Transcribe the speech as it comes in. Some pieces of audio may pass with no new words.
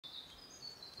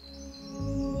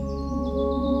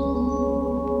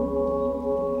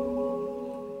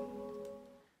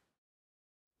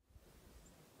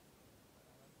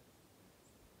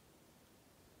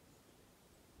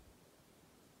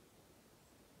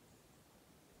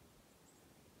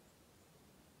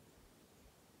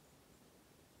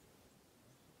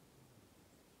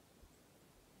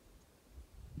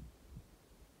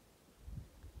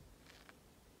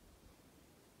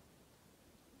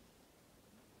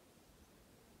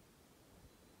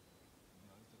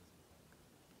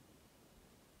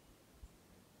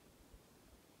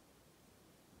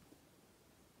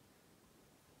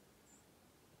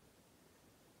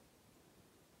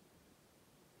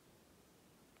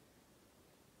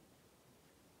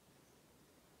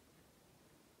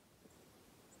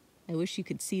I wish you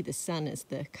could see the sun as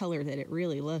the color that it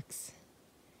really looks.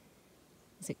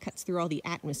 As it cuts through all the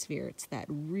atmosphere, it's that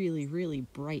really, really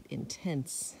bright,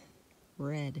 intense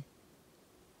red.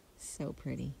 So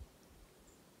pretty.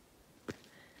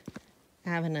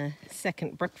 Having a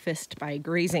second breakfast by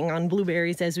grazing on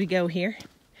blueberries as we go here.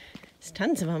 There's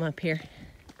tons of them up here.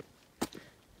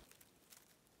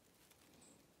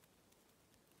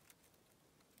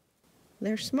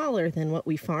 They're smaller than what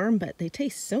we farm, but they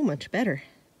taste so much better.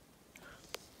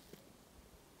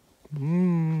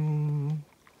 Mmm.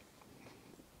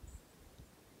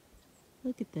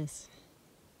 Look at this.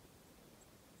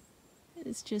 It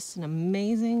is just an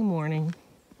amazing morning.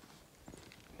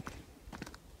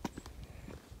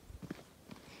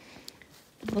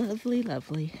 Lovely,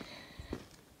 lovely.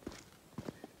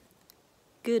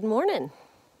 Good morning.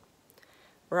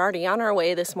 We're already on our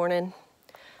way this morning.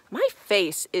 My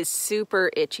face is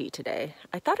super itchy today.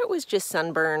 I thought it was just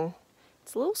sunburn.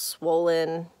 It's a little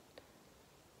swollen.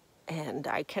 And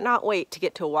I cannot wait to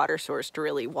get to a water source to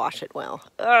really wash it well.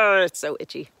 Oh, it's so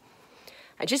itchy.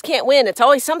 I just can't win. It's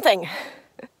always something.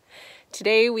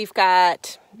 Today we've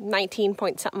got 19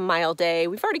 point something mile day.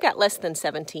 We've already got less than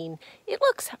 17. It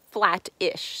looks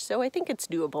flat-ish, so I think it's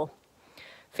doable.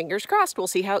 Fingers crossed, we'll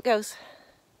see how it goes.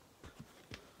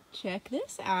 Check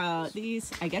this out.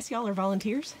 These, I guess y'all are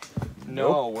volunteers?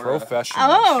 No, we're professionals.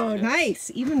 Oh, yes.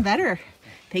 Nice. Even better.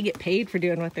 They get paid for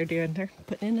doing what they're doing. They're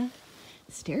putting in a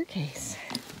staircase.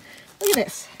 Look at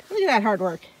this. Look at that hard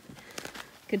work.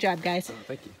 Good job, guys. Oh,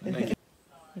 thank you. Thank you.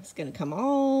 It's going to come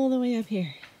all the way up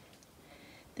here.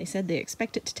 They said they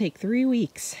expect it to take 3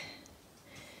 weeks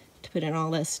to put in all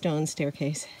this stone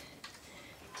staircase.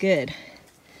 Good.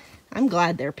 I'm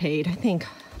glad they're paid. I think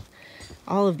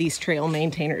all of these trail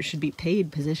maintainers should be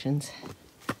paid positions.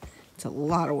 It's a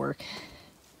lot of work.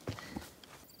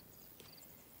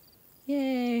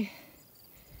 Yay.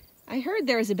 I heard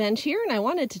there was a bench here and I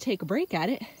wanted to take a break at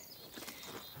it,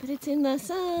 but it's in the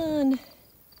sun.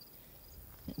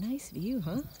 A nice view,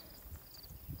 huh?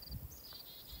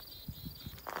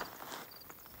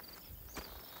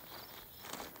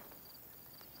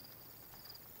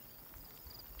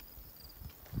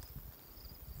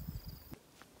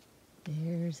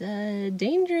 There's a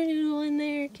danger noodle in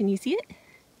there. Can you see it?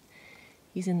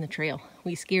 He's in the trail.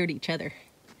 We scared each other.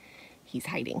 He's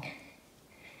hiding.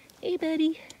 Hey,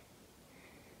 buddy.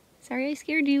 Sorry I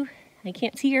scared you. I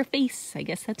can't see your face. I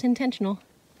guess that's intentional.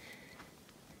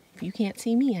 If you can't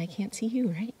see me, I can't see you,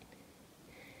 right?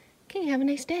 Okay, have a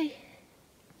nice day.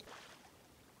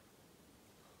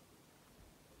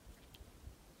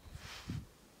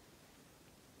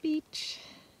 Beach.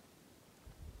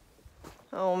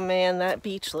 Oh man, that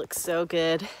beach looks so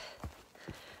good.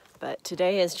 But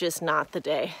today is just not the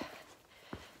day.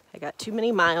 I got too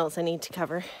many miles I need to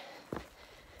cover.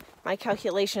 My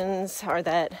calculations are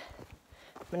that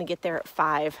I'm gonna get there at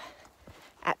 5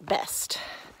 at best.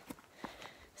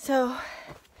 So, I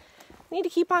need to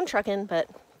keep on trucking, but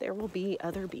there will be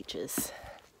other beaches.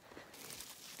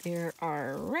 There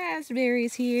are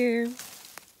raspberries here.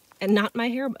 And not my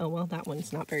hair, oh well, that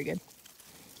one's not very good.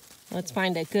 Let's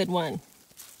find a good one.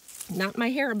 Not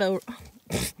my Haribo.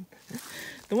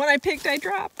 The one I picked, I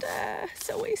dropped.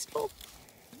 So wasteful.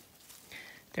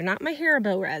 They're not my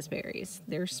Haribo raspberries.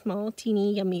 They're small,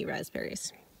 teeny, yummy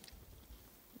raspberries.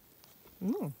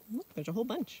 Look, there's a whole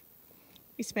bunch.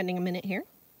 Be spending a minute here.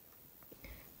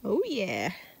 Oh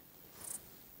yeah.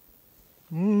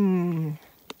 Mmm,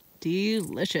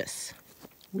 delicious.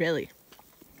 Really.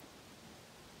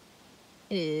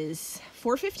 It is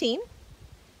 4:15.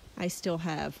 I still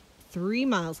have 3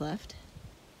 miles left.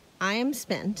 I am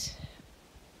spent.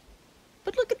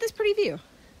 But look at this pretty view.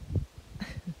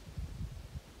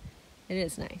 It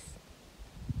is nice.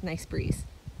 Nice breeze.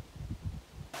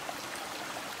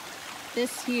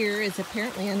 This here is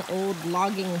apparently an old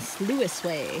logging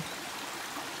sluiceway.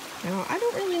 Now, I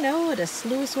don't really know what a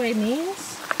sluiceway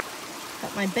means,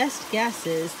 but my best guess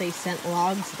is they sent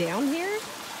logs down here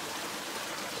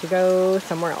to go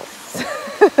somewhere else.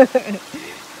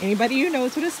 Anybody who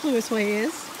knows what a sluiceway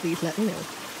is, please let me know.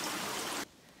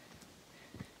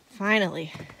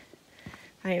 Finally,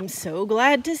 I am so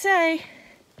glad to say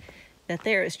that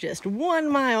there is just 1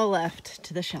 mile left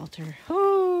to the shelter.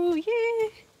 Oh, yeah.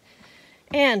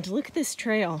 And look at this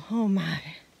trail. Oh my.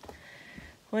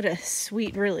 What a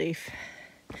sweet relief.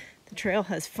 The trail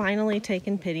has finally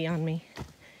taken pity on me.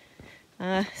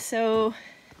 So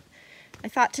I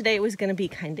thought today was going to be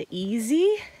kind of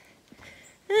easy.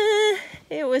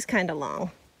 It was kind of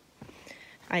long.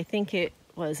 I think it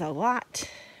was a lot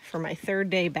for my 3rd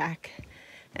day back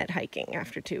at hiking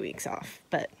after 2 weeks off.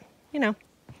 But, you know,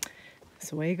 that's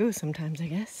the way it goes sometimes, I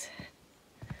guess.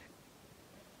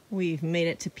 We've made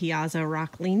it to Piazza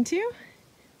Rock LeanTo,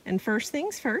 and first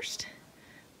things first,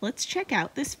 let's check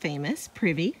out this famous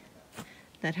Privy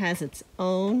that has its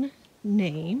own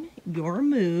name, Your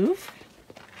Move.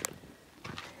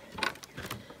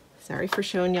 Sorry for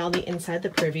showing y'all the inside the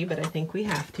Privy, but I think we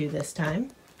have to this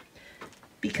time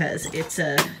because it's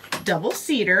a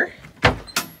double-seater.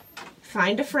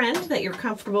 Find a friend that you're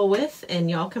comfortable with and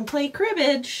y'all can play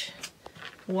cribbage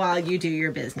while you do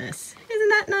your business. Isn't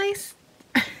that nice?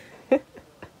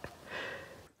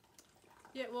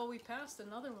 Yeah, well, we passed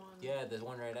another one. Yeah, there's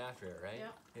one right after it, right? Yeah.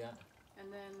 Yeah.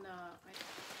 And then,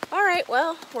 All right,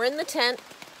 well, we're in the tent.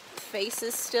 Face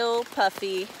is still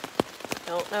puffy.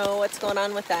 Don't know what's going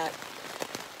on with that.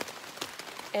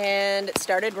 And it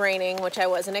started raining, which I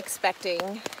wasn't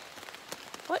expecting.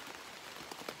 What?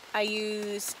 I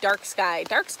used Dark Sky.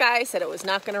 Dark Sky said it was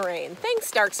not going to rain.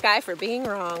 Thanks, Dark Sky, for being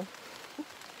wrong.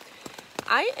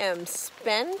 I am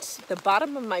spent. The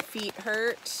bottom of my feet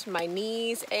hurt, my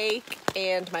knees ache,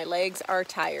 and my legs are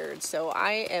tired. So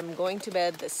I am going to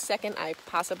bed the second I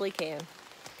possibly can.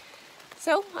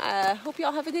 So, hope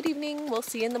y'all have a good evening. We'll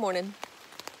see you in the morning.